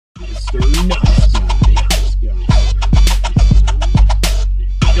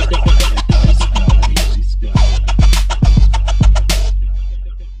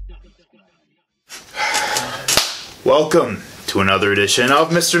Welcome to another edition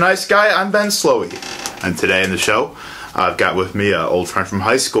of Mr. Nice Guy. I'm Ben Slowey, and today in the show, I've got with me an old friend from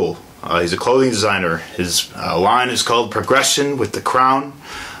high school. He's a clothing designer. His line is called Progression with the Crown,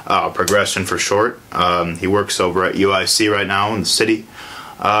 Progression for short. He works over at UIC right now in the city,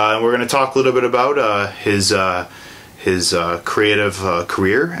 and we're going to talk a little bit about his creative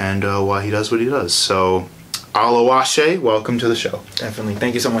career and why he does what he does. So, Alawashe, welcome to the show. Definitely.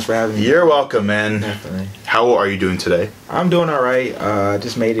 Thank you so much for having me. You're welcome, man. Definitely. How are you doing today? I'm doing all right.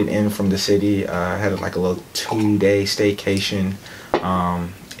 Just made it in from the city. I had like a little 2-day staycation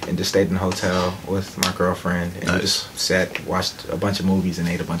and just stayed in a hotel with my girlfriend. And just sat, watched a bunch of movies and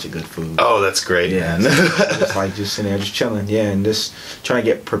ate a bunch of good food. Oh, that's great, yeah, man. just sitting there, just chilling. Yeah, and just trying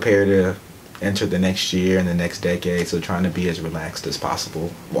to get prepared to enter the next year and the next decade. So trying to be as relaxed as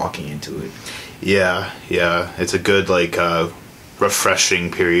possible walking into it. Yeah. It's a good, refreshing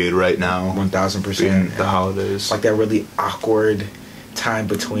period right now. 1000%. The holidays. It's like that really awkward time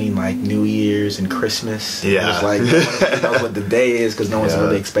between, New Year's and Christmas. Yeah. It's like, nobody knows what the day is because no one's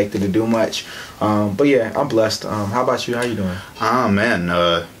really expected to do much. But yeah, I'm blessed. How about you? How you doing? Oh, man.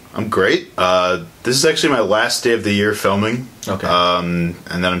 I'm great. This is actually my last day of the year filming. Okay. And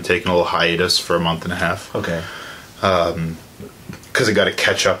then I'm taking a little hiatus for a month and a half. Okay. Because I got to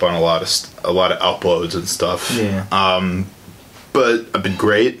catch up on a lot of uploads and stuff. Yeah. But I've been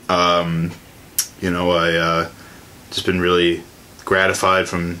great. I just been really gratified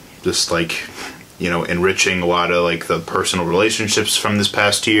from just enriching a lot of the personal relationships from this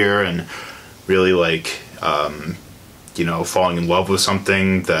past year, and really falling in love with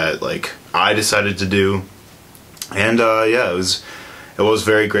something that I decided to do. And it was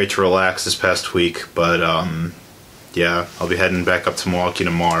very great to relax this past week, but yeah, I'll be heading back up to Milwaukee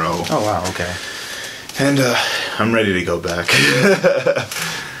tomorrow. Oh, wow, okay. And I'm ready to go back.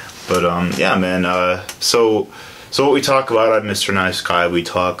 But yeah, man. So what we talk about on Mr. Nice Guy, we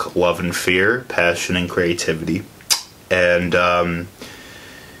talk love and fear, passion and creativity. And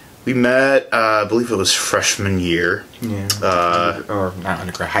we met, I believe it was freshman year. Yeah. Or not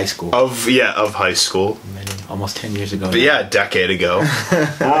undergrad, high school. Of high school. Almost 10 years ago. But yeah, a decade ago.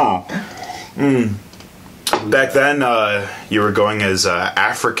 Back then, you were going as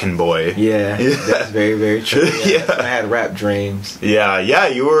African boy. Yeah, that's very, very true. Yeah. I had rap dreams. Yeah,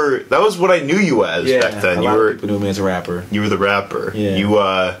 you were. That was what I knew you as back then. A lot of people knew me as a rapper. You were the rapper. Yeah. You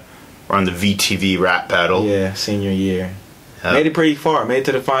were on the VTV rap battle. Yeah, senior year. Made it pretty far. Made it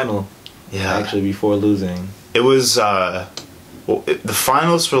to the final. Yeah. Actually, before losing. It was. The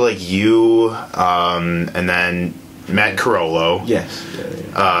finals were you, and then Matt Carollo. Yes.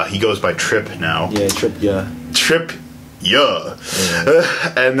 Yeah. He goes by Trip now. Yeah, Trip. Yeah. Trip. Yeah.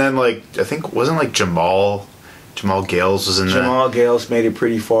 And then I think wasn't Jamal Gales was in there. Jamal Gales made it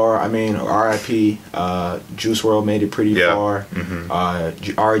pretty far. I mean, R.I.P. Juice WRLD made it pretty far.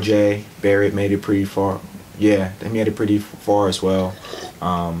 Mm-hmm. R.J. Barrett made it pretty far. Yeah, they made it pretty far as well.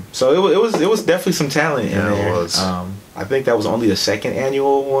 So it was definitely some talent in there. It was. I think that was only the second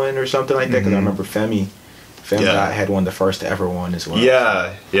annual one or something like that, because I remember Femi Dot had won the first ever one as well.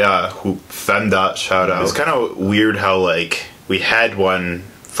 Yeah. Femdot, shout out. It's kind of weird how we had one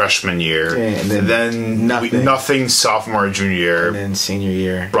freshman year, and then nothing sophomore, junior year, and then senior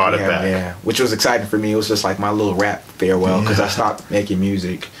year brought it back. Yeah, which was exciting for me. It was just my little rap farewell, because I stopped making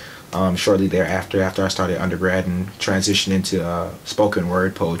music shortly thereafter, after I started undergrad, and transitioned into spoken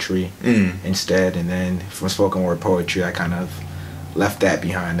word poetry instead. And then from spoken word poetry, I kind of left that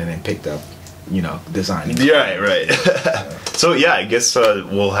behind and then picked up designing. Yeah, right. So yeah, I guess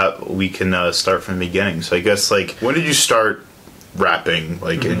we can start from the beginning. So I guess when did you start rapping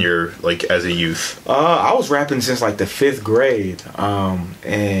in your as a youth? I was rapping since the 5th grade,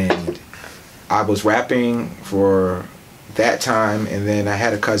 and I was rapping for that time, and then I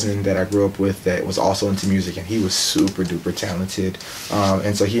had a cousin that I grew up with that was also into music, and he was super duper talented,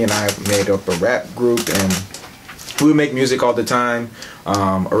 and so he and I made up a rap group, and we would make music all the time,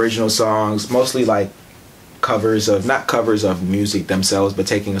 original songs, mostly not covers of music themselves, but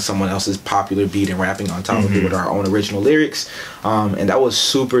taking someone else's popular beat and rapping on top of it with our own original lyrics, and that was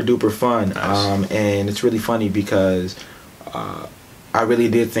super duper fun. Nice. And it's really funny because I really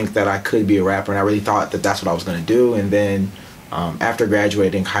did think that I could be a rapper, and I really thought that that's what I was going to do. And then after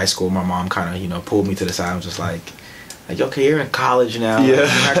graduating high school, my mom kind of pulled me to the side and was just like, okay, you're in college now. Yeah. You're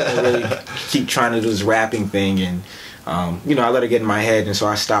not going to really keep trying to do this rapping thing. And I let her get in my head, and so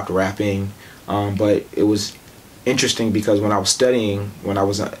I stopped rapping. But it was interesting because when I was studying, when I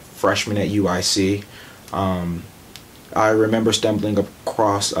was freshman at UIC. I remember stumbling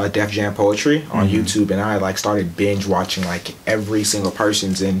across Def Jam Poetry on YouTube, and I like started binge watching like every single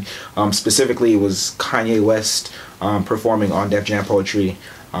person's, and specifically it was Kanye West performing on Def Jam Poetry,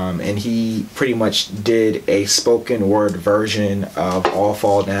 and he pretty much did a spoken word version of All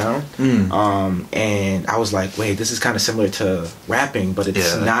Fall Down, and I was like, wait, this is kind of similar to rapping, but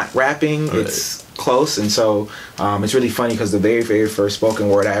it's not rapping, right. It's close, and so it's really funny because the very, very first spoken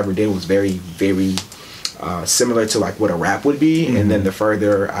word I ever did was very, very similar to like what a rap would be, and then the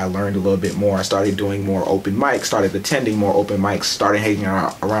further I learned a little bit more, I started doing more open mics, started attending more open mics, started hanging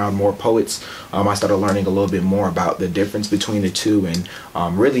around more poets. I started learning a little bit more about the difference between the two, and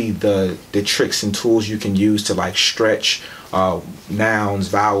really the tricks and tools you can use to like stretch nouns,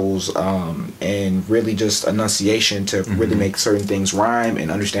 vowels, and really just enunciation to really make certain things rhyme,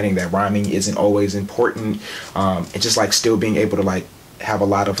 and understanding that rhyming isn't always important, and just like still being able to like have a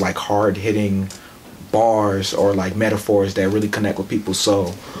lot of like hard hitting bars or like metaphors that really connect with people's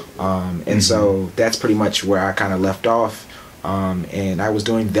soul, and so that's pretty much where I kind of left off, and I was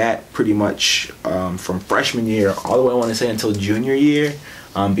doing that pretty much from freshman year all the way, I want to say, until junior year,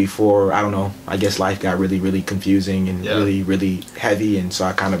 before, I don't know, I guess life got really, really confusing and really, really heavy, and so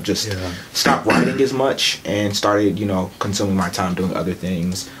I kind of just stopped writing as much and started, you know, consuming my time doing other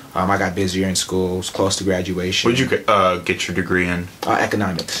things. I got busier in school, was close to graduation. What did you get your degree in?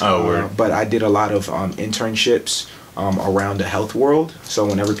 Economics. Oh, word. But I did a lot of internships around the health world. So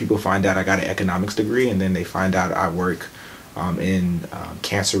whenever people find out I got an economics degree, and then they find out I work in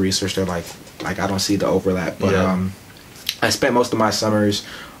cancer research, they're like I don't see the overlap. But I spent most of my summers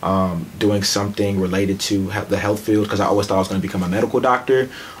doing something related to the health field, because I always thought I was going to become a medical doctor.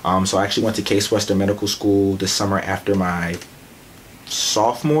 So I actually went to Case Western Medical School the summer after my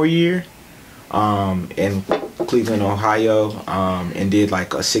sophomore year in Cleveland, Ohio, and did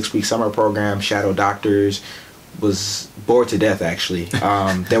like a 6-week summer program, shadow doctors, was bored to death actually.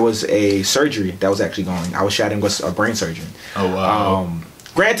 There was a surgery that was actually going. I was shadowing with a brain surgeon. Oh wow.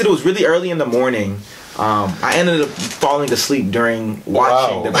 Granted, it was really early in the morning. I ended up falling asleep during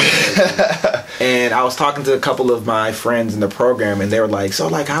watching the brain surgery. And I was talking to a couple of my friends in the program, and they were like, so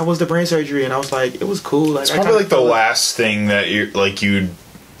like, how was the brain surgery? And I was like, it was cool. Like, it's probably like the last thing that you'd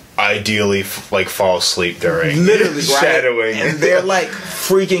ideally like fall asleep during. Literally, right? Shadowing. And they're like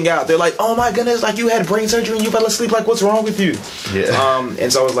freaking out. They're like, oh my goodness, like you had brain surgery and you fell asleep, like what's wrong with you? Yeah.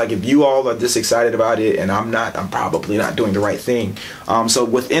 And so I was like, if you all are this excited about it and I'm not, I'm probably not doing the right thing. So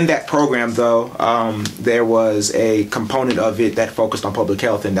within that program though, there was a component of it that focused on public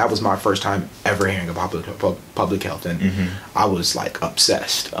health, and that was my first time ever hearing about public health, and I was like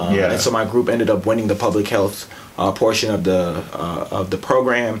obsessed. And so my group ended up winning the public health portion of the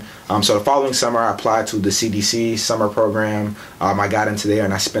program. So the following summer I applied to the CDC summer program. I got into there,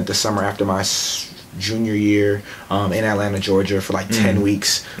 and I spent the summer after my junior year in Atlanta, Georgia for like 10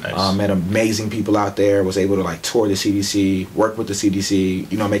 weeks. Nice. Met amazing people out there, was able to like tour the CDC, work with the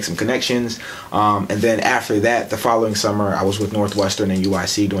CDC, you know, make some connections. And then after that, the following summer, I was with Northwestern and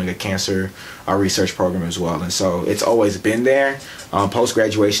UIC doing a cancer research program as well. And so it's always been there.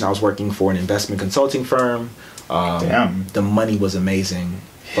 Post-graduation, I was working for an investment consulting firm. The money was amazing,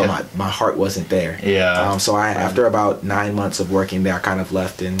 but my heart wasn't there. So after about 9 months of working there, I kind of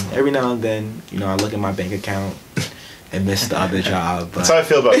left, and every now and then, you know, I look at my bank account and miss the other job. But that's how I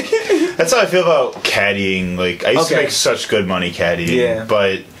feel about caddying. Like I used to make such good money caddying,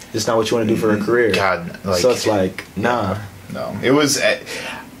 but it's not what you want to do for a career. God, like, so it's like no. It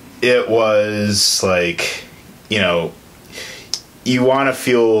was like, you know, you want to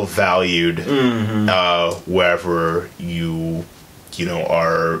feel valued wherever you know,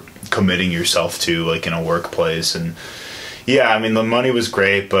 are committing yourself to, like in a workplace. And I mean, the money was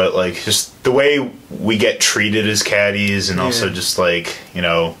great, but like just the way we get treated as caddies, and also just like, you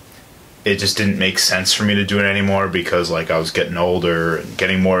know, it just didn't make sense for me to do it anymore, because like I was getting older and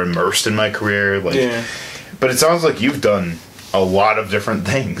getting more immersed in my career. Like, but it sounds like you've done a lot of different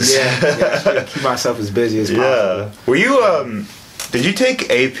things. I try to keep myself as busy as possible. Were you did you take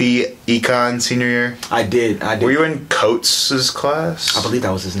AP Econ senior year? I did. Were you in Coates' class? I believe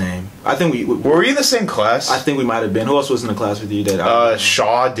that was his name. I think were we in the same class? I think we might have been. Who else was in the class with you? That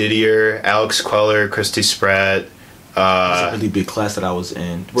Shaw Didier, Alex Queller, Christy Spratt. It was a really big class that I was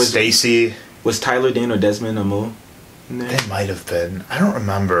in. Stacy. Was Tyler Dean or Desmond Amu? They might have been. I don't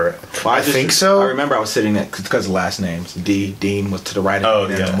remember. Well, I think so. I remember I was sitting at, because of last names. Dean was to the right of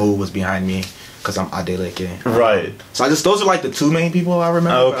me, and Amu was behind me, because I'm Adeleke. Right. So those are like the two main people I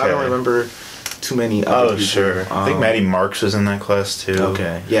remember. But I don't remember too many other people. Sure. I think Maddie Marks was in that class too.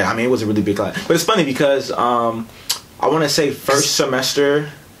 Okay. Yeah, I mean, it was a really big class. But it's funny because I want to say first semester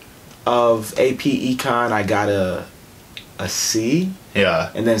of AP Econ, I got a C.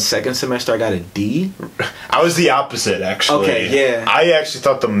 Yeah. And then second semester, I got a D. I was the opposite, actually. Okay, yeah. I actually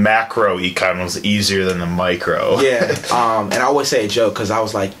thought the macro econ was easier than the micro. Yeah. And I always say a joke because I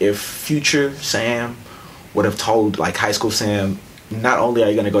was like, if future Sam would have told like high school Sam, not only are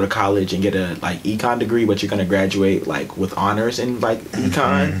you going to go to college and get a like econ degree, but you're going to graduate like with honors in like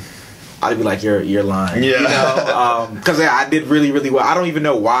econ, I'd be like, you're lying. Yeah. You know? Because I did really, really well. I don't even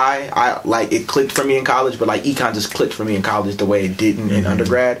know why it clicked for me in college, but like econ just clicked for me in college the way it didn't in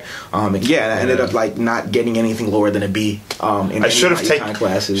undergrad. And I ended up like not getting anything lower than a B. In I should have taken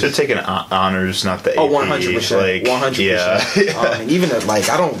classes. Should have taken honors, not the AP. 100%. 100%. Yeah. And even like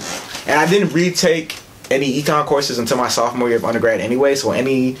I didn't retake any econ courses until my sophomore year of undergrad anyway. So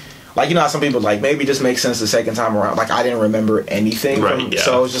like, you know how some people like maybe it just makes sense the second time around. Like I didn't remember anything. Right, yeah.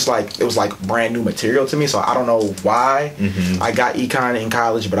 So it was just like it was like brand new material to me. So I don't know why I got econ in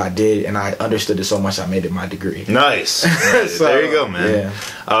college, but I did, and I understood it so much I made it my degree. Nice. So, there you go, man.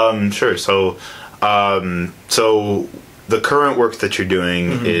 Yeah. Sure. So the current work that you're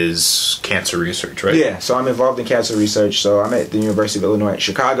doing is cancer research, right? Yeah, so I'm involved in cancer research. So I'm at the University of Illinois at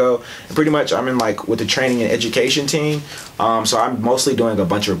Chicago. And pretty much I'm in like with the training and education team. So I'm mostly doing a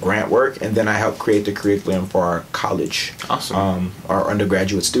bunch of grant work, and then I help create the curriculum for our college. Awesome. Our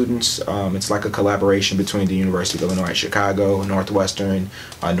undergraduate students. It's like a collaboration between the University of Illinois at Chicago, Northwestern,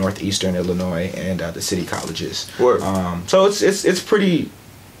 Northeastern Illinois, and the city colleges. Word. So it's pretty...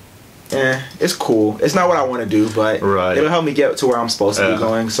 it's cool. It's not what I want to do, but it'll help me get to where I'm supposed to be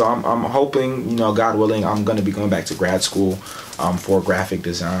going. So I'm hoping, you know, God willing, I'm going to be going back to grad school for graphic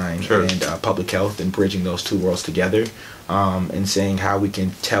design and public health, and bridging those two worlds together, and seeing how we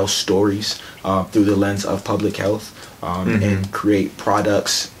can tell stories through the lens of public health, and create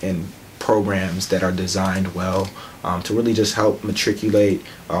products and programs that are designed well to really just help matriculate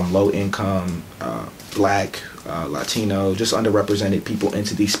low income, Black, Latino, just underrepresented people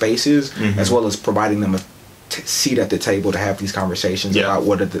into these spaces, as well as providing them a seat at the table to have these conversations about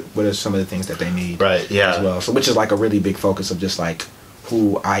what are some of the things that they need, as well. So which is like a really big focus of just like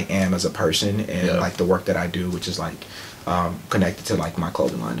who I am as a person, and like the work that I do, which is like connected to like my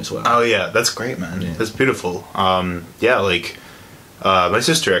clothing line as well. Oh yeah, that's great, man. That's beautiful. Like my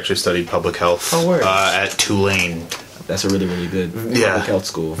sister actually studied public health at Tulane. That's a really, really good public health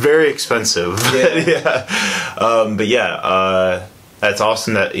school. Very expensive. But that's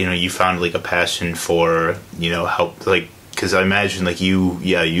awesome that, you know, you found like a passion for, you know, help, like, because I imagine like you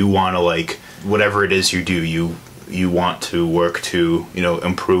want to, like, whatever it is you do, you want to work to, you know,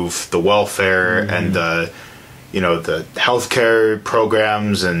 improve the welfare and you know, the healthcare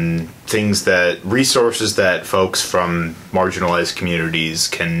programs and resources that folks from marginalized communities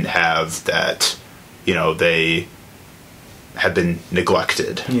can have that, you know, they have been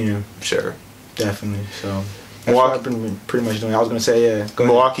neglected. Yeah. Sure. Definitely. So that's what I've been pretty much doing. I was going to say,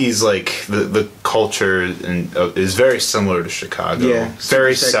 Milwaukee's like the culture is very similar to Chicago. Yeah.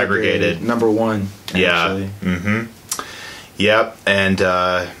 Very segregated. Number one. Actually. Yeah. Yep. And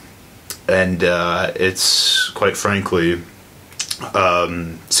it's quite frankly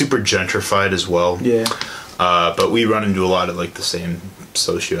super gentrified as well. Yeah. But we run into a lot of like the same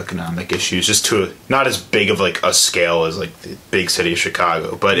socioeconomic issues, just to not as big of like a scale as like the big city of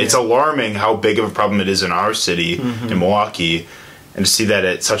Chicago, but it's alarming how big of a problem it is in our city, in Milwaukee, and to see that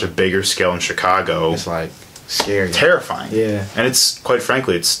at such a bigger scale in Chicago, it's like scary, terrifying. Yeah. And it's quite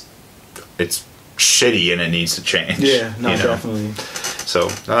frankly it's shitty, and it needs to change. Yeah. No, you know? definitely. So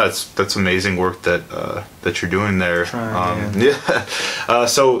that's amazing work that you're doing there. So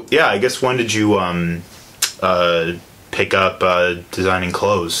I guess when did you pick up designing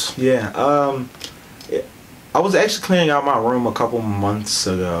clothes? I was actually cleaning out my room a couple months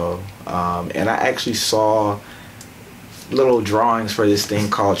ago, and I actually saw little drawings for this thing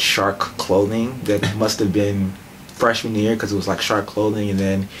called Shark Clothing that must have been freshman year, because it was like Shark Clothing, and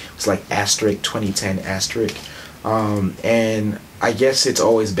then it was like asterisk 2010 asterisk, and I guess it's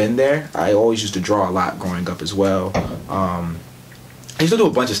always been there. I always used to draw a lot growing up as well. I used to do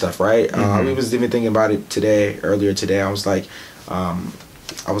a bunch of stuff, right? We was even thinking about it earlier today. I was like, I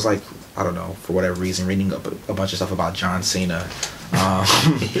don't know, for whatever reason, reading up a bunch of stuff about John Cena.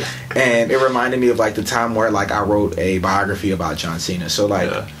 And it reminded me of like the time where like I wrote a biography about John Cena. So like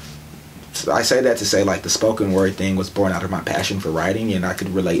I say that to say like the spoken word thing was born out of my passion for writing, and I could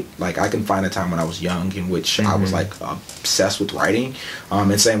relate. Like I can find a time when I was young in which I was like obsessed with writing,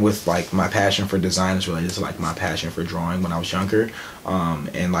 and same with like my passion for design is related to like my passion for drawing when I was younger,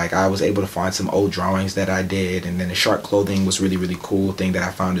 and like I was able to find some old drawings that I did, and then the shark clothing was really cool thing that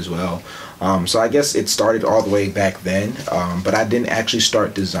I found as well. So I guess it started all the way back then, but I didn't actually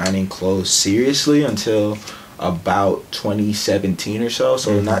start designing clothes seriously until about 2017 or so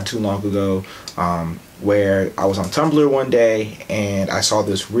not too long ago, where I was on Tumblr one day and I saw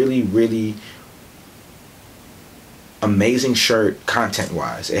this really amazing shirt content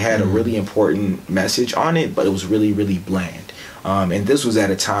wise. It had a really important message on it, but it was really bland. And this was at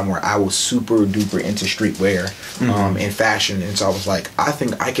a time where I was super duper into streetwear and fashion, and so I was like, I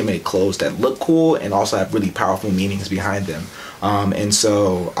think I can make clothes that look cool and also have really powerful meanings behind them. And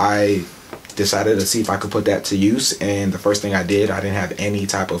so I decided to see if I could put that to use, and the first thing I did, I didn't have any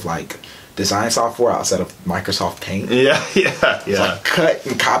type of like design software outside of Microsoft Paint. So I cut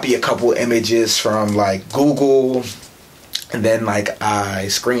and copy a couple images from like Google, and then like I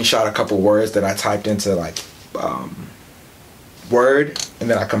screenshot a couple words that I typed into like Word, and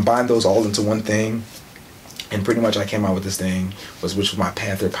then I combined those all into one thing, and pretty much I came out with this thing, which was my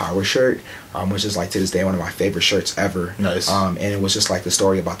Panther Power shirt, which is like to this day one of my favorite shirts ever. Nice. And it was just like the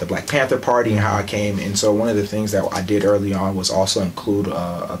story about the Black Panther Party and how I came. And so one of the things that I did early on was also include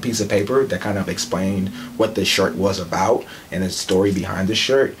a piece of paper that kind of explained what the shirt was about and the story behind the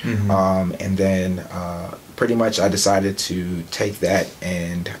shirt. And then pretty much I decided to take that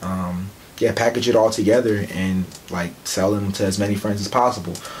and package it all together and like sell them to as many friends as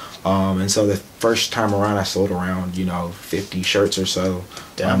possible. And so the first time around I sold around 50 shirts or so,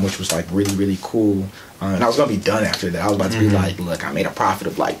 which was like really cool. And I was gonna be done after that. I was about to be like, look, I made a profit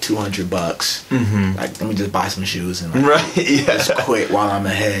of like $200. Like, let me just buy some shoes and like just quit while I'm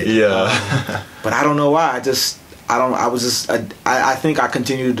ahead. But I don't know why. I think I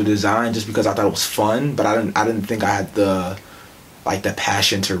continued to design just because I thought it was fun, but I didn't think I had the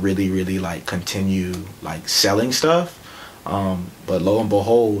passion to really like continue like selling stuff. But lo and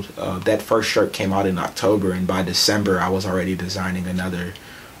behold, that first shirt came out in October, and by December I was already designing another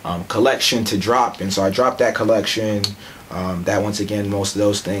collection to drop. And so I dropped that collection. That once again, most of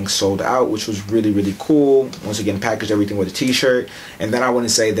those things sold out, which was really cool. Once again, packaged everything with a t-shirt. And then I want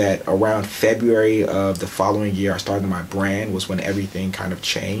to say that around February of the following year I started my brand, was when everything kind of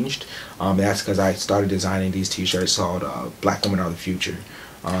changed. That's because I started designing these t-shirts called Black Women Are the Future.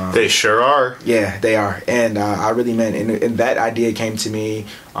 They sure are. Yeah, they are. And I really meant, and that idea came to me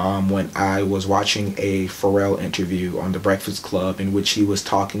when I was watching a Pharrell interview on The Breakfast Club, in which he was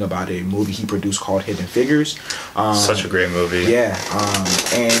talking about a movie he produced called Hidden Figures. Such a great movie. Yeah.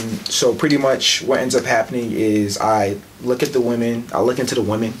 And so pretty much what ends up happening is I look into the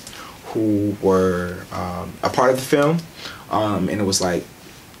women who were a part of the film, and it was like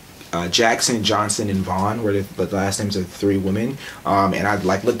Jackson, Johnson, and Vaughn were the last names of the three women, and I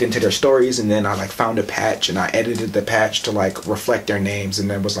like looked into their stories, and then I like found a patch and I edited the patch to like reflect their names, and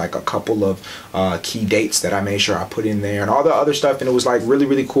there was like a couple of key dates that I made sure I put in there and all the other stuff, and it was like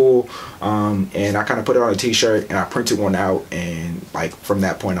really cool. And I kind of put it on a t-shirt and I printed one out, and like from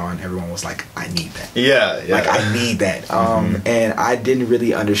that point on everyone was like, I need that. Like I need that. And I didn't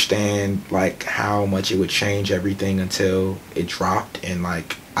really understand like how much it would change everything until it dropped, and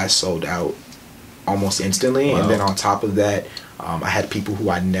like I sold out almost instantly. Wow. And then on top of that, I had people who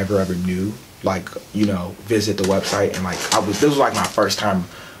I never ever knew like visit the website, and like this was like my first time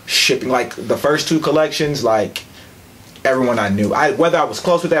shipping like the first two collections. Like everyone I knew, whether I was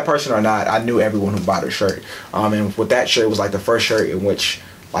close with that person or not, I knew everyone who bought a shirt. And with that shirt, it was like the first shirt in which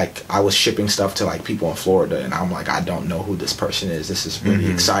like I was shipping stuff to like people in Florida, and I'm like, I don't know who this person is. This is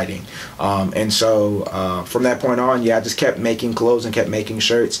really exciting. And so from that point on, I just kept making clothes and kept making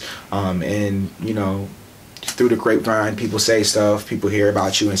shirts. And through the grapevine, people say stuff, people hear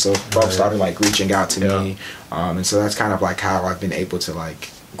about you, and so folks started like reaching out to me. And so that's kind of like how I've been able to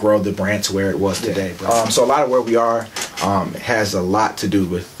like grow the brand to where it was today. So a lot of where we are has a lot to do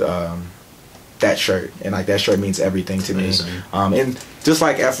with that shirt, and like that shirt means everything to me. And just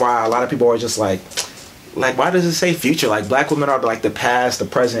like FYI, a lot of people are just like why does it say future? Like Black women are like the past, the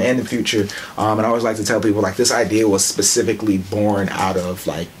present, and the future. And I always like to tell people like this idea was specifically born out of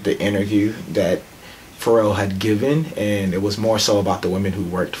like the interview that Pharrell had given, and it was more so about the women who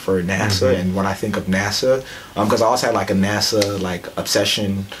worked for NASA. And when I think of NASA, because I also had like a NASA like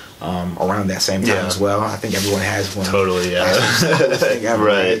obsession around that same time as well. I think everyone has one. Totally, yeah. Thing ever,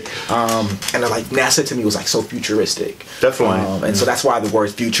 right. And like NASA to me was like so futuristic. Definitely. And so that's why the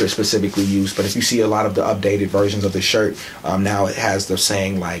word future is specifically used. But if you see a lot of the updated versions of the shirt, now it has the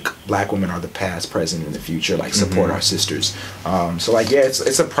saying like Black women are the past, present, and the future. Like support our sisters. So like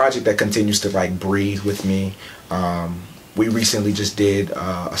it's a project that continues to like breathe with me. We recently just did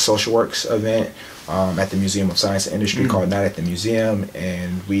a social works event at the Museum of Science and Industry called Night at the Museum,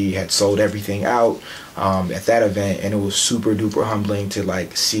 and we had sold everything out at that event, and it was super duper humbling to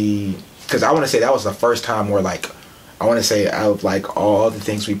like see, because I want to say that was the first time where like I want to say out of like all the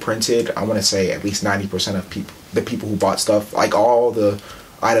things we printed, I want to say at least 90% of the people who bought stuff, like all the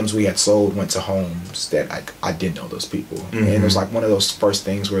items we had sold went to homes that I didn't know those people. And it was like one of those first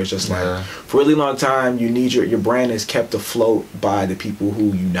things where it's just like for a really long time you need your brand is kept afloat by the people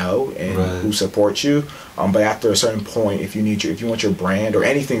who you know and who support you. But after a certain point, if you want your brand or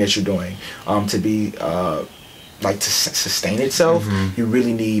anything that you're doing to be like to sustain itself, you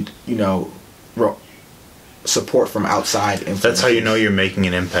really need, you know, support from outside influence. That's how you know you're making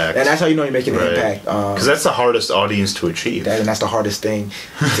an impact. And that's how you know you're making an impact. Because that's the hardest audience to achieve. And that's the hardest thing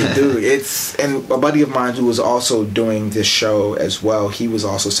to do. And a buddy of mine who was also doing this show as well, he was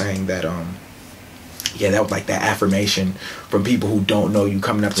also saying that that was like that affirmation from people who don't know you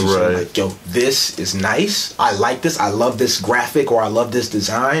coming up to you saying like, yo, this is nice, I like this, I love this graphic, or I love this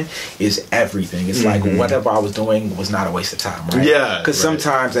design, is everything. It's like whatever I was doing was not a waste of time, right? Yeah. Because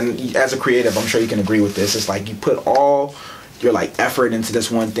sometimes, and as a creative, I'm sure you can agree with this, it's like you put all your like effort into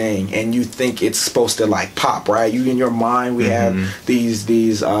this one thing and you think it's supposed to like pop, right? You in your mind, we have these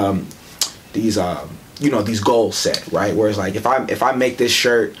you know, these goals set, right? Whereas like if I make this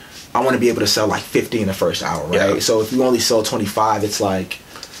shirt, I want to be able to sell like 50 in the first hour, right? Yeah. So if you only sell 25, it's like,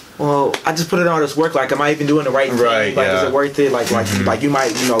 well, I just put in all this work. Like, am I even doing the right thing? Right, like, is it worth it? Like you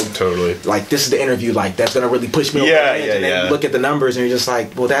might, you know, totally. Like, this is the interview. Like, that's gonna really push me over the edge. And then you look at the numbers and you're just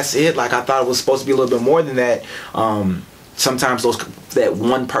like, well, that's it. Like, I thought it was supposed to be a little bit more than that. Sometimes that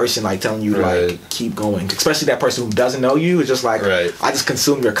one person like telling you like keep going, especially that person who doesn't know you, is just like I just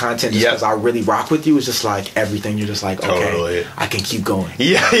consume your content just because I really rock with you. It's just like everything. You're just like, okay, I can keep going.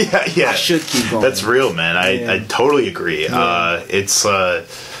 Yeah. I should keep going. That's real, man. I totally agree. It's like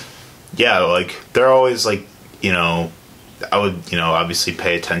they're always like, you know, I would, you know, obviously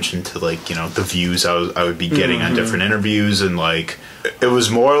pay attention to like, you know, the views I would be getting on different interviews, and like it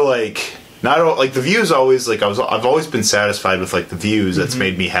was more like. Not all, like the views always like I've always been satisfied with like the views. That's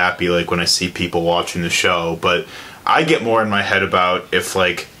made me happy like when I see people watching the show. But I get more in my head about if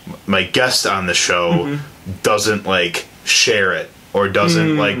like my guest on the show doesn't like share it or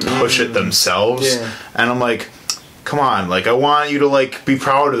doesn't like push it themselves, and I'm like, come on, like I want you to like be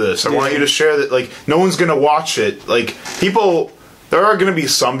proud of this. I want you to share that. Like no one's gonna watch it. Like people, there are gonna be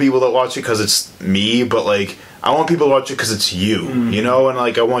some people that watch it because it's me, but like. I want people to watch it because it's you, you know, and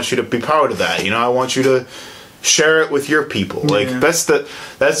like I want you to be proud of that, you know. I want you to share it with your people. Like that's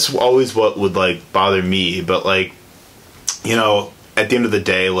always what would like bother me. But like, you know, at the end of the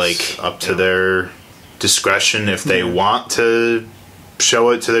day, like up to their discretion if they want to show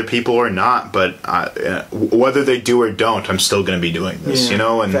it to their people or not. But whether they do or don't, I'm still going to be doing this, you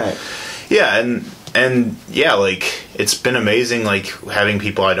know. And and like it's been amazing, like having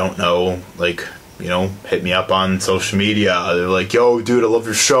people I don't know, like. You know, hit me up on social media. They're like, yo, dude, I love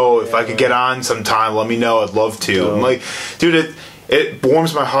your show. If I could get on sometime, let me know. I'd love to. I'm like, dude, it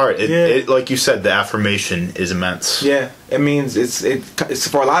warms my heart. It like you said, the affirmation is immense. Yeah, it means it's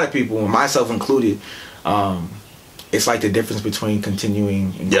for a lot of people, myself included. It's like the difference between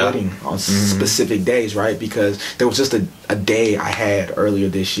continuing and quitting on specific days, right? Because there was just a day I had earlier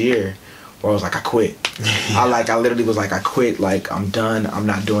this year where I was like, I quit. I literally was like, I quit. Like, I'm done. I'm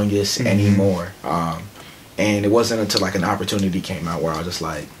not doing this anymore. And it wasn't until like an opportunity came out where I was just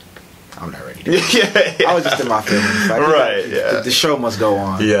like, I'm not ready. I was just in my feelings. Like, the show must go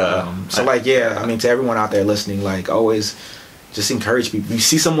on. So like, I mean, to everyone out there listening, like, always just encourage people. If you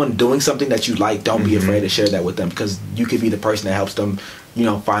see someone doing something that you like, don't be afraid to share that with them, because you could be the person that helps them, you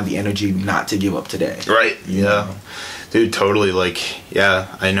know, find the energy not to give up today. Right. You know? Dude, totally. Like,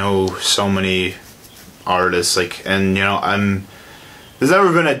 I know so many artists, like, and you know, there's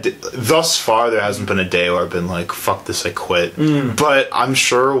never been thus far there hasn't been a day where I've been like, fuck this, I quit. But I'm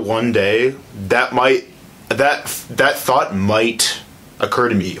sure one day that thought might occur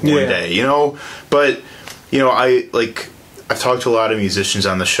to me one day, you know. But you know, I've talked to a lot of musicians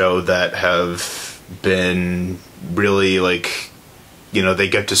on the show that have been really like, you know, they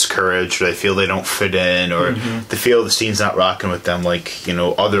get discouraged, or they feel they don't fit in, or they feel the scene's not rocking with them like, you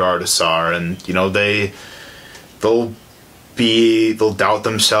know, other artists are, and you know, they'll they'll doubt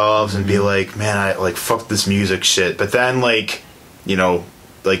themselves and be like, man, I like fuck this music shit. But then like, you know,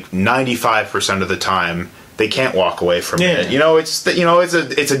 like 95% of the time they can't walk away from it. You know, it's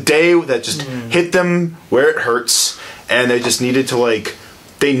a day that just hit them where it hurts, and they just needed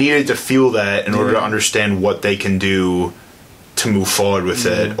to feel that in order to understand what they can do to move forward with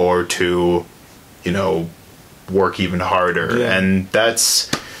it, or to, you know, work even harder. And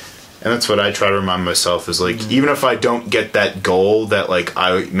that's what I try to remind myself is like, even if I don't get that goal that like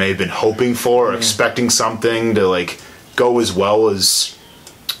I may have been hoping for or expecting something to like go as well as,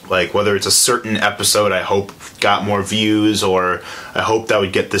 like, whether it's a certain episode I hope got more views, or I hope that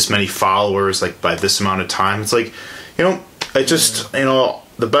would get this many followers like by this amount of time. It's like, you know, I just, you know,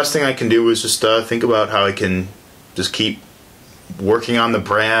 the best thing I can do is just think about how I can just keep working on the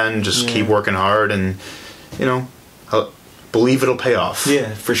brand, just keep working hard, and, you know, I'll believe it'll pay off.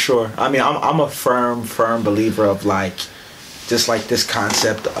 Yeah, for sure. I mean, I'm a firm believer of like, just like this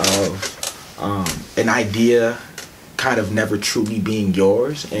concept of an idea kind of never truly being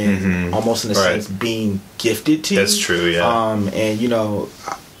yours, and almost in a sense being gifted to you. That's true, yeah. And, you know,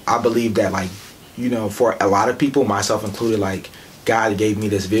 I believe that, like, you know, for a lot of people, myself included, like, God gave me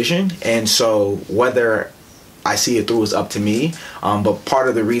this vision, and so whether I see it through is up to me. But part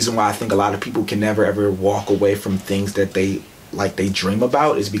of the reason why I think a lot of people can never ever walk away from things that they dream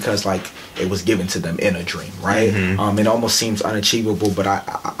about is because like it was given to them in a dream, right? It almost seems unachievable, but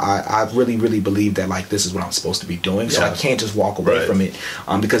I really believe that like this is what I'm supposed to be doing, so I can't just walk away from it,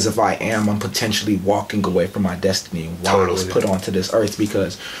 because if I am, I'm potentially walking away from my destiny and why I was put onto this earth,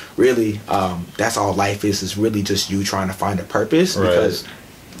 because really that's all life is really just you trying to find a purpose, because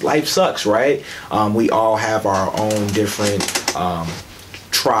life sucks, right? We all have our own different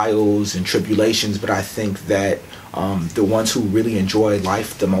trials and tribulations, but I think that the ones who really enjoy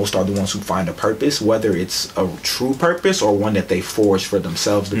life the most are the ones who find a purpose, whether it's a true purpose or one that they forge for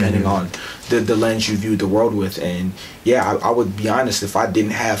themselves, depending on the lens you view the world with. And yeah, I would be honest, if I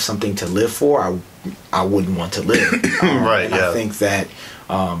didn't have something to live for, I wouldn't want to live. I think that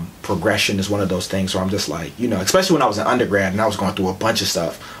progression is one of those things where I'm just like, you know, especially when I was an undergrad and I was going through a bunch of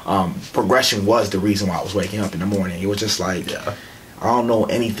stuff, progression was the reason why I was waking up in the morning. It was just like, I don't know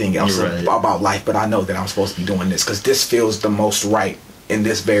anything else about life, but I know that I'm supposed to be doing this because this feels the most right in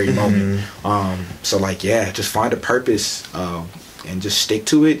this very moment. So like, yeah, just find a purpose and just stick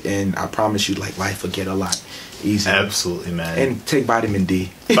to it, and I promise you, like, life will get a lot easier. Absolutely, man. And take vitamin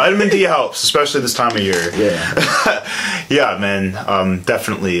D. Vitamin D helps, especially this time of year. Yeah, man.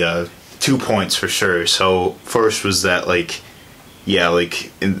 Definitely 2 points for sure. So first was that, like, yeah,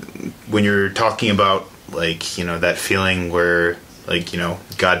 like when you're talking about, like, you know, that feeling where, like, you know,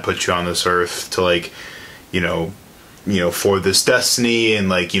 God put you on this earth to, like, you know, for this destiny, and,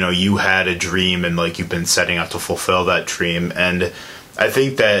 like, you know, you had a dream, and, like, you've been setting out to fulfill that dream. And I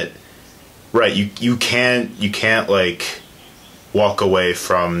think that, right, you can't like walk away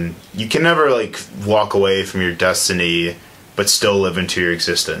from, you can never like walk away from your destiny but still live into your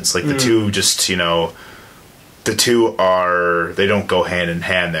existence. Like the two just, you know, the two they don't go hand in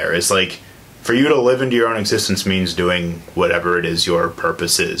hand there. It's like, for you to live into your own existence means doing whatever it is your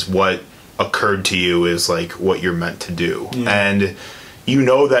purpose is. What occurred to you is like what you're meant to do. And you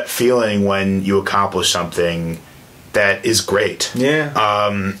know that feeling when you accomplish something that is great.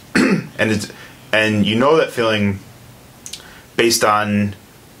 And you know that feeling based on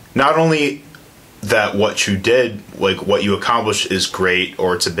not only that what you did, like what you accomplished is great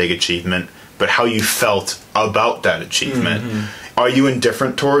or it's a big achievement, but how you felt about that achievement. Are you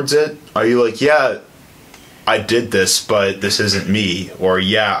indifferent towards it? Are you like, yeah, I did this, but this isn't me? Or,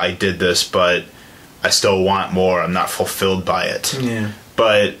 yeah, I did this, but I still want more. I'm not fulfilled by it.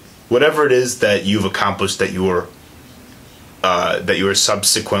 But whatever it is that you've accomplished that you were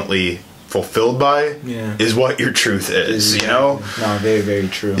subsequently fulfilled by is what your truth is, you know? No, very, very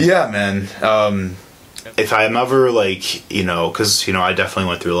true. Yeah, man. If I'm ever, like, you know, because, you know, I definitely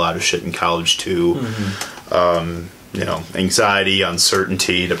went through a lot of shit in college, too. You know, anxiety,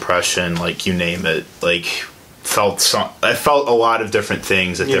 uncertainty, depression, like, you name it. Like, I felt a lot of different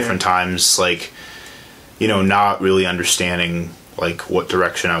things at different times, like, you know, not really understanding, like, what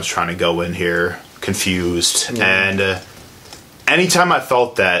direction I was trying to go in here, confused. And anytime I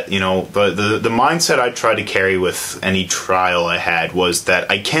felt that, you know, the mindset I tried to carry with any trial I had was that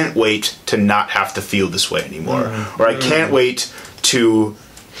I can't wait to not have to feel this way anymore. Or I can't wait to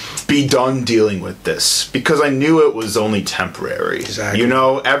be done dealing with this, because I knew it was only temporary. Exactly. You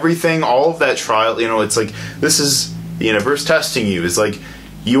know, everything, all of that trial, you know, it's like, this is the universe testing you. It's like,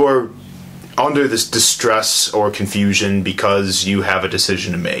 you are under this distress or confusion because you have a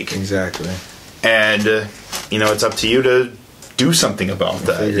decision to make. Exactly. And, you know, it's up to you to do something about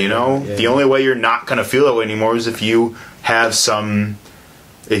that. You know, yeah. the only way you're not gonna feel that way anymore is if you have some,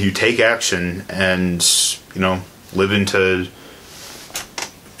 if you take action and live into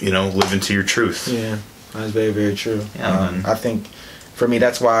your truth. Yeah, that's very, very true. Yeah, I think for me,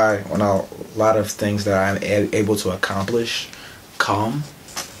 that's why when a lot of things that I'm able to accomplish come,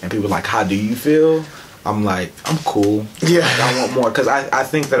 and people are like, "How do you feel?" I'm like, "I'm cool." Yeah, like, I want more because I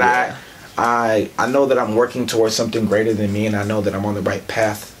think that I know that I'm working towards something greater than me, and I know that I'm on the right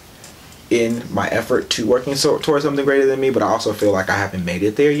path in my effort to working towards something greater than me. But I also feel like I haven't made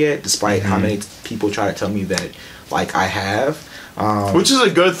it there yet, despite how many people try to tell me that like I have. Which is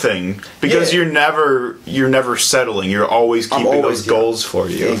a good thing because you're never settling. You're always keeping those goals for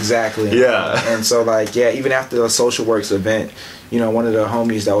you. Exactly. Yeah. And so even after the social works event, one of the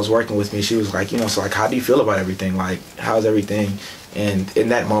homies that was working with me, she was like, so like, how do you feel about everything? Like, how's everything? And in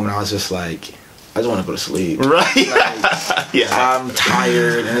that moment, I was just like, I just want to go to sleep. Right. Like, I'm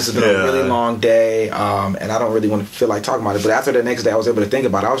tired, and this has been a really long day, and I don't really want to feel like talking about it. But after the next day, I was able to think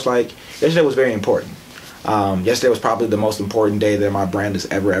about it. I was like, yesterday was very important. Yesterday was probably the most important day that my brand has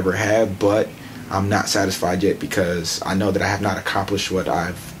ever had, but I'm not satisfied yet because I know that I have not accomplished what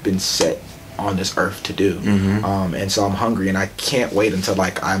I've been set on this earth to do. And so I'm hungry, and I can't wait until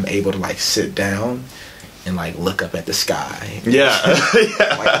like I'm able to like sit down and like look up at the sky. Yeah.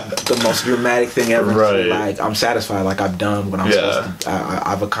 Like the most dramatic thing ever. Right. So, like I'm satisfied, like I've done what I'm supposed to.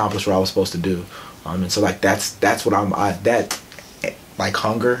 I've accomplished what I was supposed to do. And so like that's what that like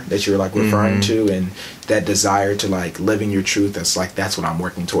hunger that you're like referring to, and that desire to like living your truth. That's what I'm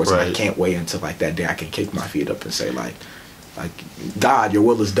working towards. Right. And I can't wait until like that day I can kick my feet up and say like God, your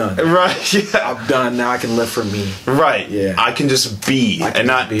will is done. Right. Yeah. I'm done now. I can live for me. Right. Yeah. I can just be and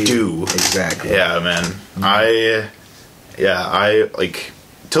not do. Exactly. Yeah, man. I like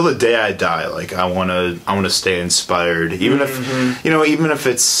till the day I die. Like I wanna stay inspired, even if even if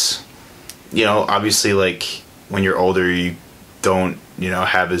it's obviously like when you're older you don't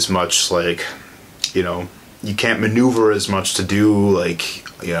have as much like you can't maneuver as much to do like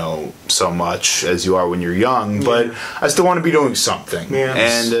so much as you are when you're young, but I still want to be doing something.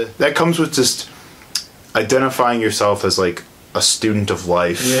 And that comes with just identifying yourself as like a student of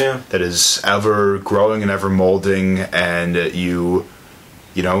life that is ever growing and ever molding, and you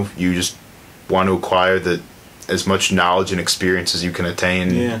just want to acquire as much knowledge and experience as you can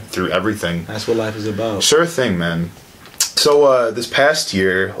attain through everything. That's what life is about. Sure thing, man. So this past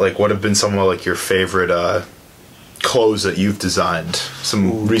year, like, what have been some of like your favorite clothes that you've designed?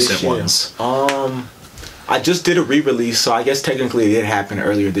 Some recent ones. I just did a re-release, so I guess technically it happened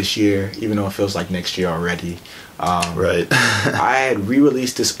earlier this year, even though it feels like next year already. Right. I had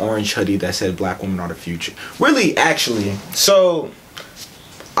re-released this orange hoodie that said "Black women are the future." Really, actually, so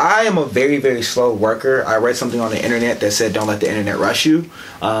I am a very, very slow worker. I read something on the internet that said don't let the internet rush you.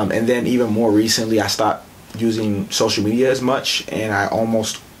 And then even more recently, I stopped using social media as much, and I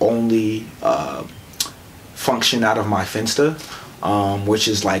almost only function out of my Finsta, which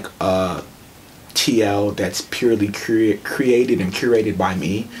is like a TL that's purely created and curated by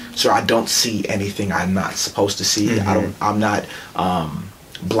me. So I don't see anything I'm not supposed to see. I'm not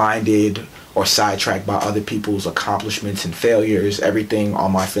blinded or sidetracked by other people's accomplishments and failures. Everything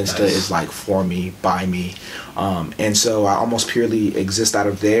on my Finsta is like for me, by me. And so I almost purely exist out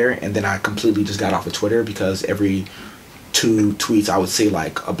of there, and then I completely just got off of Twitter because every 2 tweets I would see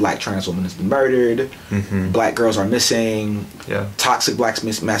like a black trans woman has been murdered, black girls are missing, toxic black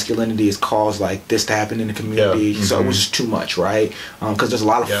masculinity has caused like this to happen in the community. So it was just too much, right? Because there's a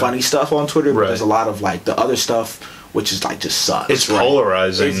lot of funny stuff on Twitter, but there's a lot of like the other stuff which is like just sucks. It's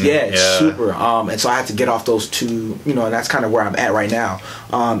polarizing. It's super. And so I had to get off those two, and that's kind of where I'm at right now.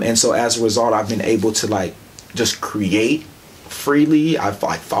 And so as a result, I've been able to like just create freely. I've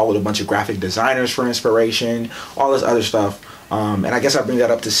like followed a bunch of graphic designers for inspiration, all this other stuff. And I guess I bring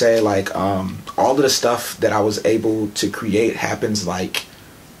that up to say like all of the stuff that I was able to create happens like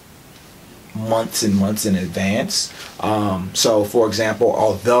months and months in advance. So for example,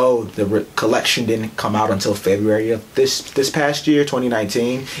 although the collection didn't come out until February of this past year,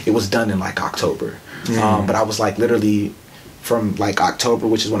 2019, it was done in like October. But I was like literally from like October,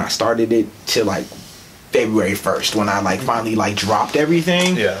 which is when I started it, to like February 1st when I like finally like dropped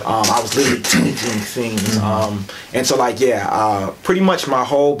everything. I was literally taking things. And so like pretty much my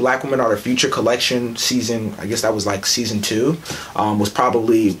whole Black Women Are the Future collection season, I guess that was like season 2, was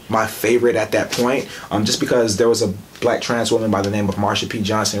probably my favorite at that point, just because there was black trans woman by the name of Marsha P.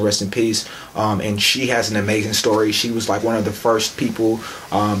 Johnson, rest in peace. And she has an amazing story. She was like one of the first people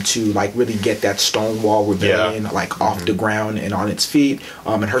to like really get that Stonewall rebellion like off the ground and on its feet.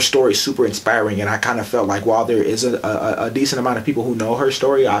 And her story is super inspiring. And I kind of felt like while there is a decent amount of people who know her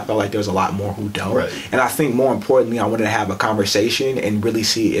story, I felt like there's a lot more who don't. Right. And I think more importantly, I wanted to have a conversation and really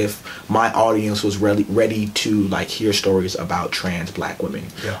see if my audience was really ready to like hear stories about trans black women.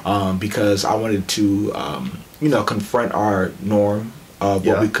 Because I wanted to confront our norm of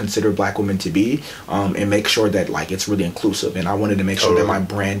what we consider black women to be, and make sure that like it's really inclusive. And I wanted to make sure that my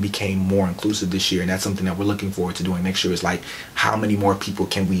brand became more inclusive this year, and that's something that we're looking forward to doing next year, is like how many more people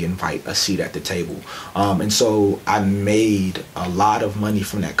can we invite a seat at the table. And so I made a lot of money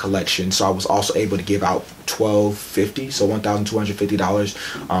from that collection, so I was also able to give out $1,250, so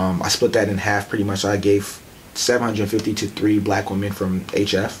 $1,250. I split that in half pretty much, so I gave $750 to 3 black women from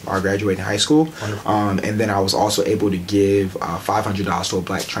HF, our graduating high school. And then I was also able to give $500 to a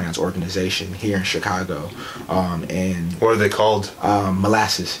black trans organization here in Chicago. And what are they called?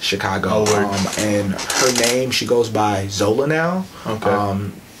 Molasses Chicago. And her name, she goes by Zola now.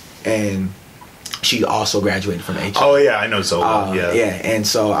 And she also graduated from HF. Oh yeah, I know Zola. And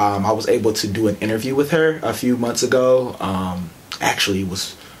so I was able to do an interview with her a few months ago. Actually, it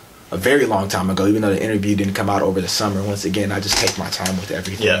was a very long time ago, even though the interview didn't come out over the summer. Once again, I just take my time with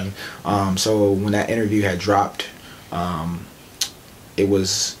everything. So when that interview had dropped, it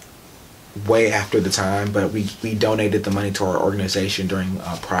was way after the time, but we donated the money to our organization during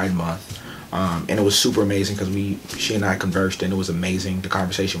Pride Month. And it was super amazing because she and I conversed, and it was amazing, the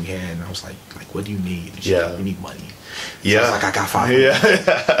conversation we had. And I was like, what do you need? And she was like, we need money. So I was like, I got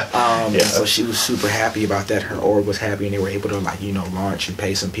 $500. So she was super happy about that. Her org was happy, and they were able to launch and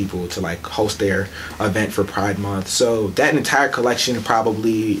pay some people to like host their event for Pride Month. So that entire collection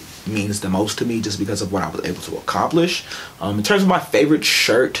probably means the most to me just because of what I was able to accomplish. In terms of my favorite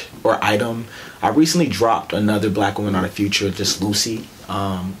shirt or item, I recently dropped another Black Woman Are the Future, just Lucy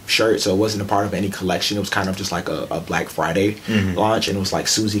shirt, so it wasn't a part of any collection. It was kind of just like a Black Friday launch, and it was like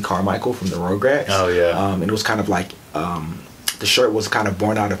Susie Carmichael from the Rugrats. And it was kind of like the shirt was kind of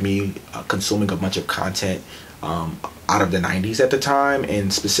born out of me consuming a bunch of content out of the 90s at the time,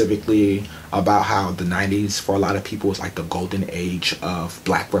 and specifically about how the 90s for a lot of people was like the golden age of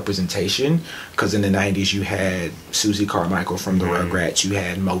black representation, because in the 90s you had Susie Carmichael from the Rugrats, you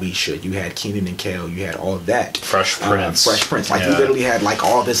had Moesha, you had Kenan and Kel, you had all of that. Fresh Prince. Like you literally had like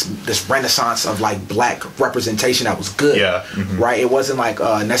all this renaissance of like black representation that was good. Right? It wasn't like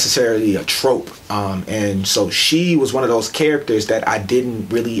necessarily a trope. And so she was one of those characters that I didn't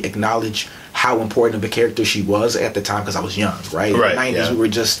really acknowledge how important of a character she was at the time because I was young, right? In the 90s, we were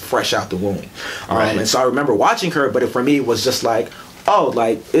just fresh out the womb. And so I remember watching her, but for me, it was just like, oh,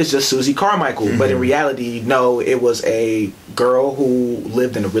 like, it's just Susie Carmichael. But in reality, no, it was a girl who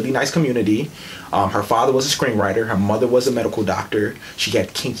lived in a really nice community. Her father was a screenwriter. Her mother was a medical doctor. She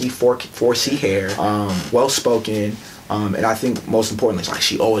had kinky 4C hair, well-spoken. And I think most importantly, like,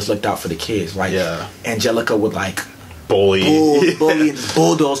 she always looked out for the kids. Like, Angelica would, like, bully and just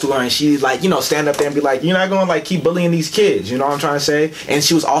bulldoze through her, and she'd like, stand up there and be like, you're not gonna like keep bullying these kids, you know what I'm trying to say? And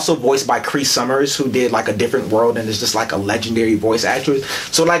she was also voiced by Cree Summers, who did like A Different World and is just like a legendary voice actress.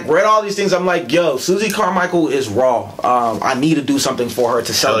 So like, read all these things, I'm like, yo, Susie Carmichael is raw. I need to do something for her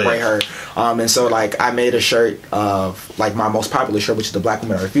to celebrate her. And so like, I made a shirt of like my most popular shirt, which is the Black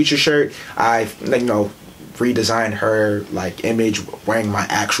Women Are the Future shirt. I redesigned her like image wearing my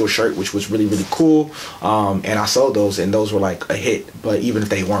actual shirt, which was really, really cool. And I sold those, and those were like a hit. But even if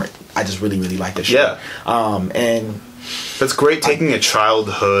they weren't, I just really, really liked the shirt. And that's great, taking a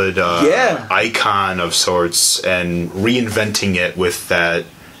childhood icon of sorts and reinventing it with that,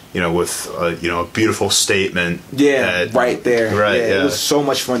 with a beautiful statement. Right there. It was so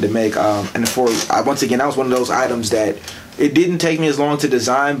much fun to make. And once again, that was one of those items that it didn't take me as long to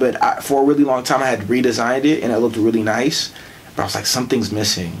design, but for a really long time I had redesigned it, and it looked really nice. But I was like, something's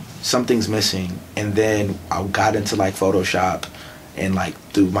missing. And then I got into like Photoshop and like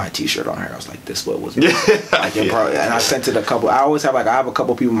threw my t-shirt on her. I was like, this what was missing. And I sent it I always have I have a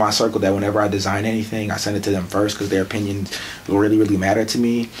couple people in my circle that whenever I design anything, I send it to them first because their opinions really, really matter to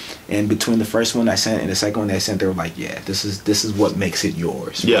me. And between the first one I sent and the second one they sent, they were like, this is what makes it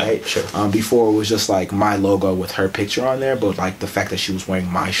yours. Right? Sure. Before it was just like my logo with her picture on there, but like the fact that she was wearing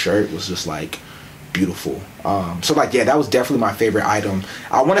my shirt was just like beautiful. So like, that was definitely my favorite item.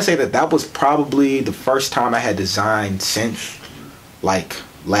 I want to say that was probably the first time I had designed since like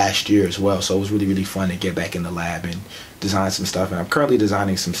last year as well. So it was really, really fun to get back in the lab and design some stuff. And I'm currently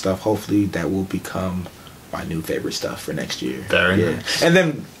designing some stuff, hopefully that will become my new favorite stuff for next year. Very nice. And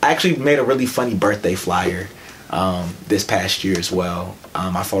then I actually made a really funny birthday flyer this past year as well.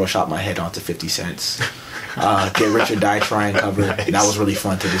 I photoshopped my head onto 50 Cent's Get Rich or Die Trying cover. Nice. That was really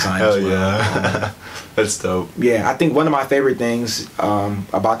fun to design as well. Yeah. That's dope. Yeah, I think one of my favorite things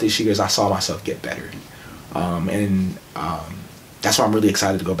about this year is I saw myself get better. That's why I'm really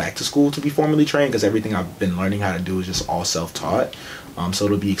excited to go back to school to be formally trained, because everything I've been learning how to do is just all self-taught. So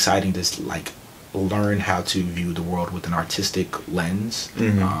it'll be exciting to like learn how to view the world with an artistic lens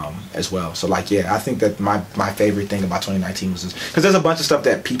as well. So like, yeah, I think that my favorite thing about 2019 was because there's a bunch of stuff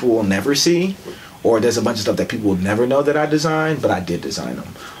that people will never see, or there's a bunch of stuff that people will never know that I designed, but I did design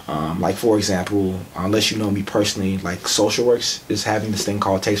them. Like, for example, unless you know me personally, like SocialWorks is having this thing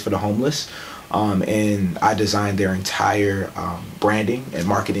called Taste for the Homeless. And I designed their entire branding and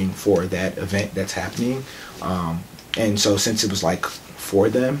marketing for that event that's happening. And so since it was like for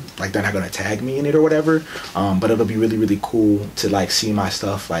them, like they're not going to tag me in it or whatever, but it'll be really, really cool to like see my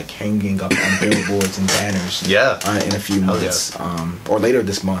stuff like hanging up on billboards and banners in a few months, or later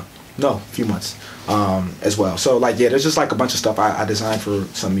this month. No, a few months as well. So like, yeah, there's just like a bunch of stuff I designed for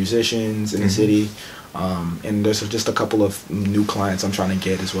some musicians in the city. And there's just a couple of new clients I'm trying to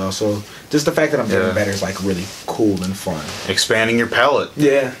get as well. So just the fact that I'm getting better is like really cool and fun. Expanding your palette.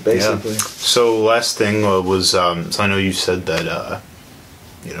 Yeah, basically. Yeah. So last thing was, so I know you said that,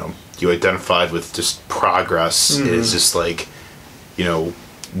 you know, you identified with just progress is just like, you know,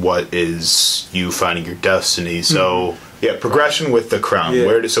 what is you finding your destiny. So yeah, progression with the crown. Yeah.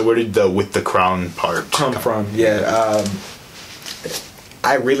 Where did the with the crown part come from? Yeah,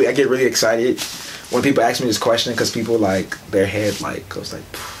 I get really excited when people ask me this question, because people like their head like goes like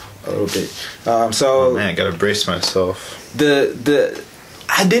a little bit. So man, I gotta brace myself.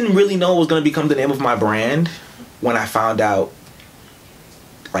 I didn't really know it was gonna become the name of my brand when I found out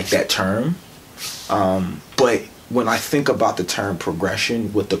like that term. But when I think about the term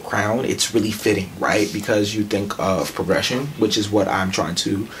progression with the crown, it's really fitting, right? Because you think of progression, which is what I'm trying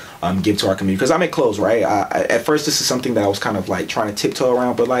to give to our community. Because I make clothes, right? At first, this is something that I was kind of like trying to tiptoe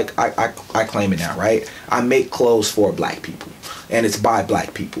around, but like I claim it now, right? I make clothes for black people, and it's by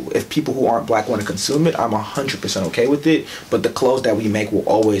black people. If people who aren't black want to consume it, I'm 100% okay with it. But the clothes that we make will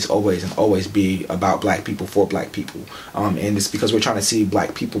always be about black people for black people. And it's because we're trying to see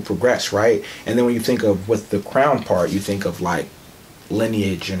black people progress, right? And then when you think of with the crown part, you think of like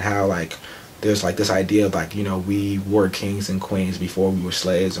lineage and how like there's like this idea of like, you know, we were kings and queens before we were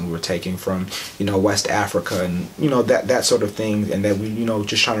slaves, and we were taken from, you know, West Africa, and you know that sort of thing, and that we, you know,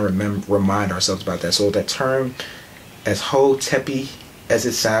 just trying to remind ourselves about that. So that term, as Hotepi as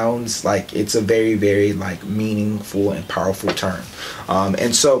it sounds, like it's a very, very like meaningful and powerful term.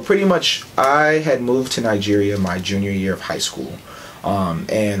 And so pretty much I had moved to Nigeria my junior year of high school.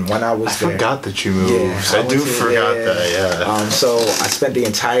 And when I was there, I forgot that you moved. Yeah, I forgot that. Yeah. So I spent the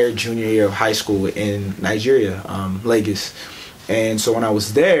entire junior year of high school in Nigeria, Lagos. And so when I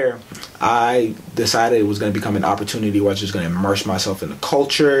was there, I decided it was going to become an opportunity where I was just going to immerse myself in the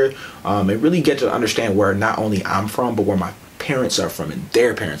culture, and really get to understand where not only I'm from, but where my parents are from, and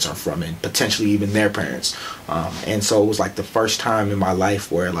their parents are from, and potentially even their parents. And so it was like the first time in my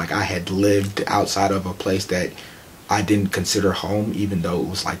life where like I had lived outside of a place that I didn't consider home, even though it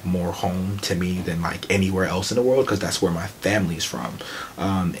was like more home to me than like anywhere else in the world, because that's where my family's from.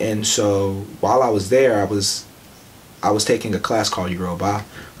 And so while I was there, I was taking a class called Yoruba.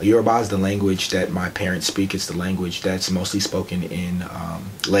 Yoruba is the language that my parents speak. It's the language that's mostly spoken in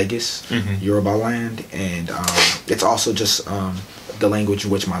Lagos, Yoruba land, and it's also just the language in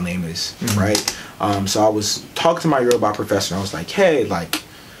which my name is, right? So I was talking to my Yoruba professor, and I was like, hey, like,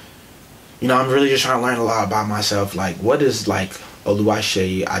 you know, I'm really just trying to learn a lot about myself. Like, what does like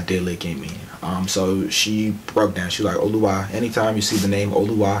Oluwase Adeleke mean? So she broke down. She was like, Oluwa, anytime you see the name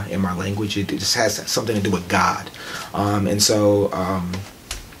Oluwa in my language, it just has something to do with God. And so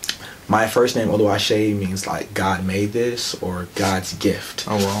my first name, Oluwase, means like God made this, or God's gift.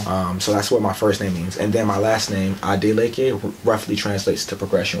 Oh, wow. So that's what my first name means. And then my last name, Adeleke, roughly translates to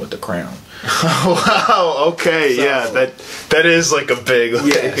progression with the crown. Wow, okay, so, yeah, that is like a big...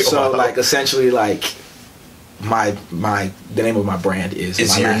 Yeah, so like essentially like the name of my brand is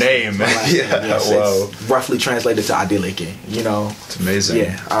your name. Yeah, yes, wow. It's roughly translated to Adeleke, you know. It's amazing.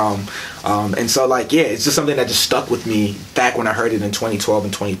 Yeah. And so like, yeah, it's just something that just stuck with me back when I heard it in 2012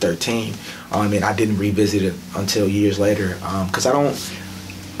 and 2013. And I didn't revisit it until years later. Because I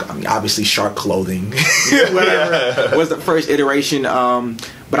mean, obviously Shark Clothing whatever was the first iteration.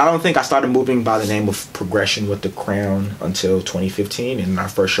 But I don't think I started moving by the name of Progression with the Crown until 2015, and our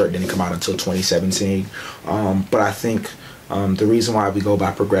first shirt didn't come out until 2017. But I think the reason why we go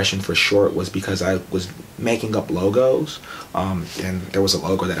by Progression for short was because I was making up logos. And there was a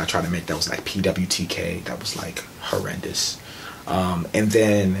logo that I tried to make that was like PWTK. That was like horrendous. And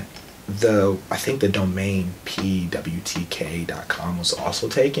then I think the domain pwtk.com was also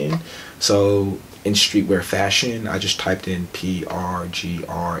taken. So in streetwear fashion, I just typed in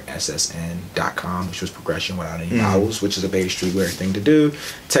PRGRSSN.com, which was progression without any vowels, which is a very streetwear thing to do.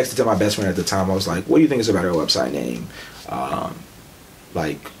 Texted to my best friend at the time. I was like, what do you think is a better website name?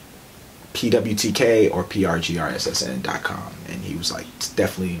 Like PWTK or PRGRSSN.com? And he was like, it's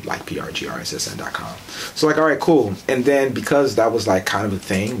definitely like PRGRSSN.com. So like, all right, cool. And then because that was like kind of a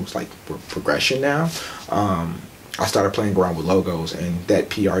thing, it was like progression now, I started playing around with logos, and that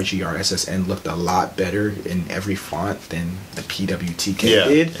PRGRSSN looked a lot better in every font than the PWTK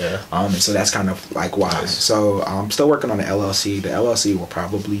did. Yeah. And so that's kind of like why. Nice. So I'm still working on the LLC. The LLC will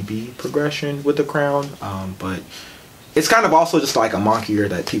probably be progression with the crown, but it's kind of also just like a moniker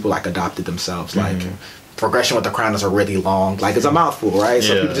that people like adopted themselves. Like progression with the crown is a really long, like it's a mouthful, right?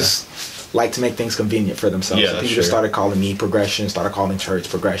 So people just like to make things convenient for themselves. So people just started calling me progression, started calling church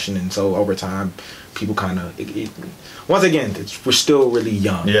progression, and so over time, people kind of once again, we're still really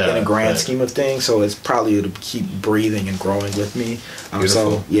young in a grand scheme of things. So it's probably it'll keep breathing and growing with me.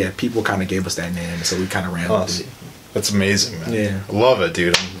 So yeah, people kind of gave us that name, so we kind of ran with it. That's amazing, man. Yeah, I love it,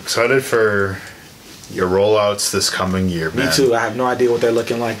 dude. I'm excited for your rollouts this coming year, man. Me too. I have no idea what they're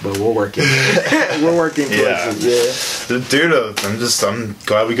looking like, but we're working. We're working towards it. Yeah. Dude, I'm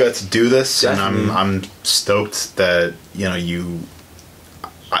glad we got to do this. Definitely. And I'm stoked that,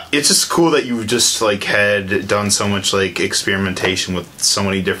 it's just cool that you just like had done so much like experimentation with so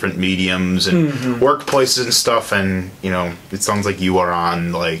many different mediums and workplaces and stuff, and it sounds like you are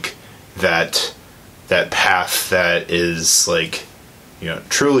on like that path that is like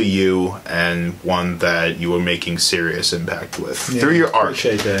truly you, and one that you are making serious impact with through your art.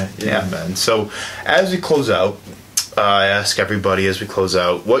 Appreciate that. Yeah, man. So as we close out, I ask everybody as we close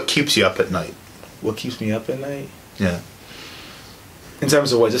out, what keeps you up at night? What keeps me up at night? Yeah. In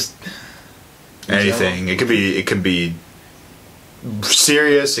terms of what, just anything. It could be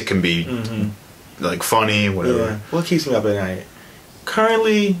serious. It can be like funny, whatever. Yeah. What keeps me up at night?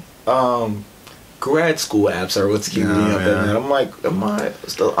 Currently, grad school apps are what's keeping me up at night. I'm like, I'm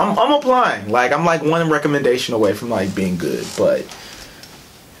applying. Like, I'm like one recommendation away from like being good, but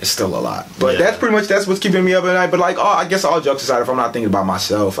it's still a lot. But that's what's keeping me up at night. But like, I guess all jokes aside, if I'm not thinking about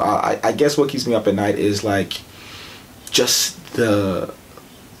myself, I guess what keeps me up at night is like just the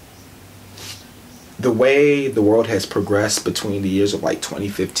way the world has progressed between the years of like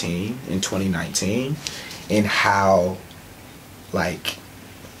 2015 and 2019, and how like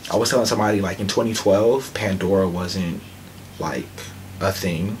I was telling somebody like in 2012 Pandora wasn't like a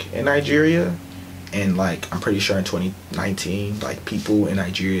thing in Nigeria, and like I'm pretty sure in 2019 like people in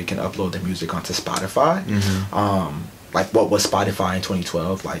Nigeria can upload their music onto Spotify. Like what was Spotify in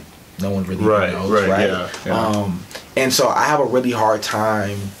 2012? Like no one really knows, right? Yeah. And so I have a really hard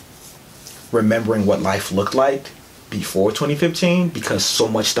time remembering what life looked like before 2015, because so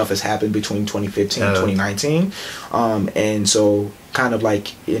much stuff has happened between 2015 and 2019. And so kind of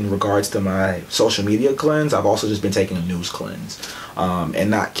like in regards to my social media cleanse, I've also just been taking a news cleanse, and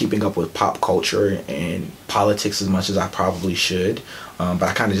not keeping up with pop culture and politics as much as I probably should. But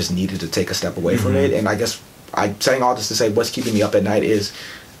I kind of just needed to take a step away from it. And I guess I'm saying all this to say what's keeping me up at night is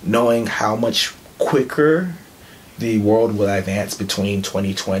knowing how much quicker the world will advance between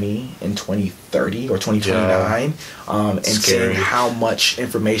 2020 and 2030 or 2029, and seeing how much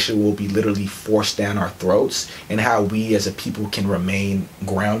information will be literally forced down our throats, and how we as a people can remain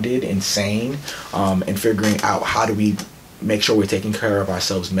grounded and sane, and figuring out how do we make sure we're taking care of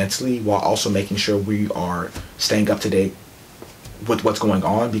ourselves mentally while also making sure we are staying up to date with what's going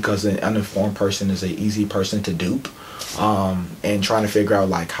on, because an uninformed person is an easy person to dupe. And trying to figure out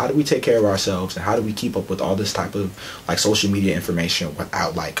like how do we take care of ourselves, and how do we keep up with all this type of like social media information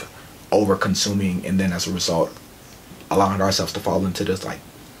without like over consuming, and then as a result allowing ourselves to fall into this like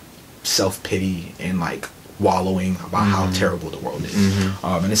self-pity and like wallowing about how terrible the world is.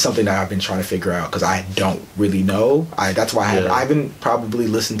 And it's something that I've been trying to figure out because I don't really know. That's why I haven't probably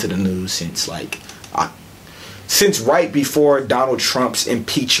listened to the news since right before Donald Trump's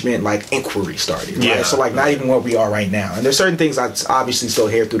impeachment like inquiry started, right? So like not even where we are right now. And there's certain things I obviously still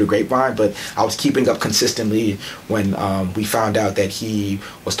hear through the grapevine, but I was keeping up consistently when we found out that he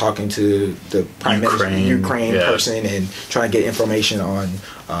was talking to the Prime Minister, Ukraine person, and trying to get information on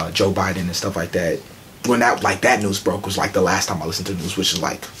Joe Biden and stuff like that. When that news broke was like the last time I listened to the news, which is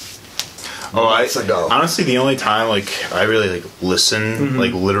like months ago. Honestly, the only time like I really like listen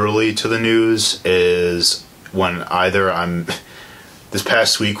like literally to the news is when either I'm this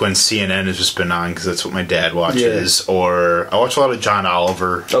past week when CNN has just been on because that's what my dad watches, or I watch a lot of John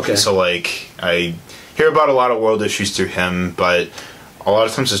Oliver. Okay. So like I hear about a lot of world issues through him, but a lot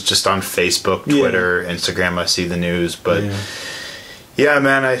of times it's just on Facebook, Twitter, Instagram. I see the news, but yeah,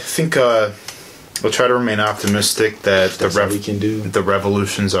 man, I think we'll try to remain optimistic that the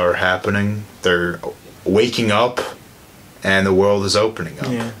revolutions are happening. They're waking up, and the world is opening up.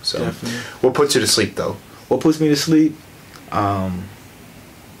 Yeah, so definitely. What puts you to sleep, though? What puts me to sleep?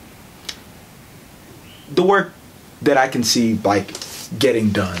 The work that I can see, like, getting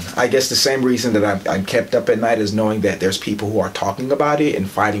done. I guess the same reason that I'm kept up at night is knowing that there's people who are talking about it and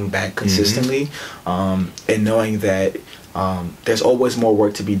fighting back consistently, and knowing that there's always more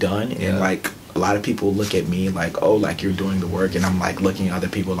work to be done. And like a lot of people look at me like, oh, like you're doing the work, and I'm like looking at other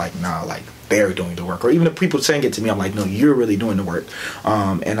people like, nah, like they're doing the work. Or even if people saying it to me, I'm like, no, you're really doing the work.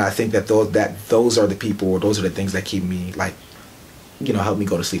 And I think that those are the people, or those are the things that keep me like, you know, help me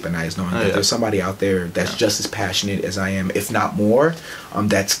go to sleep at night, is knowing that there's somebody out there that's just as passionate as I am, if not more,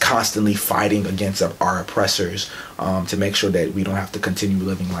 that's constantly fighting against our oppressors, to make sure that we don't have to continue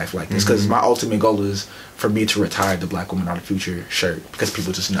living life like this. Because my ultimate goal is for me to retire the Black Woman Are the Future shirt, because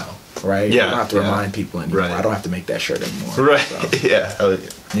people just know, right? Yeah, I don't have to remind people anymore. Right. I don't have to make that shirt anymore. Right. So. Yeah.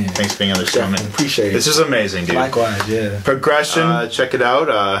 Thanks for being on the show, man. Definitely appreciate it. This is amazing, dude. Likewise, yeah. Progression. Check it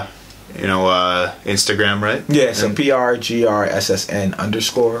out. Instagram, right? Yeah, so PRGRSSN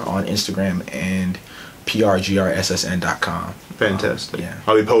 _ on Instagram and PRGRSSN.com. Fantastic. Yeah.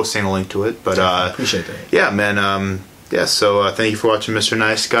 I'll be posting a link to it. But appreciate that. yeah, man. So thank you for watching Mr.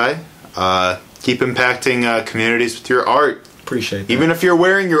 Nice Guy. Keep impacting communities with your art. Appreciate that. Even if you're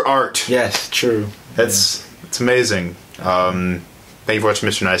wearing your art. Yes, true. It's amazing. Thank you for watching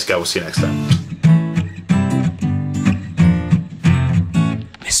Mr. Nice Guy. We'll see you next time.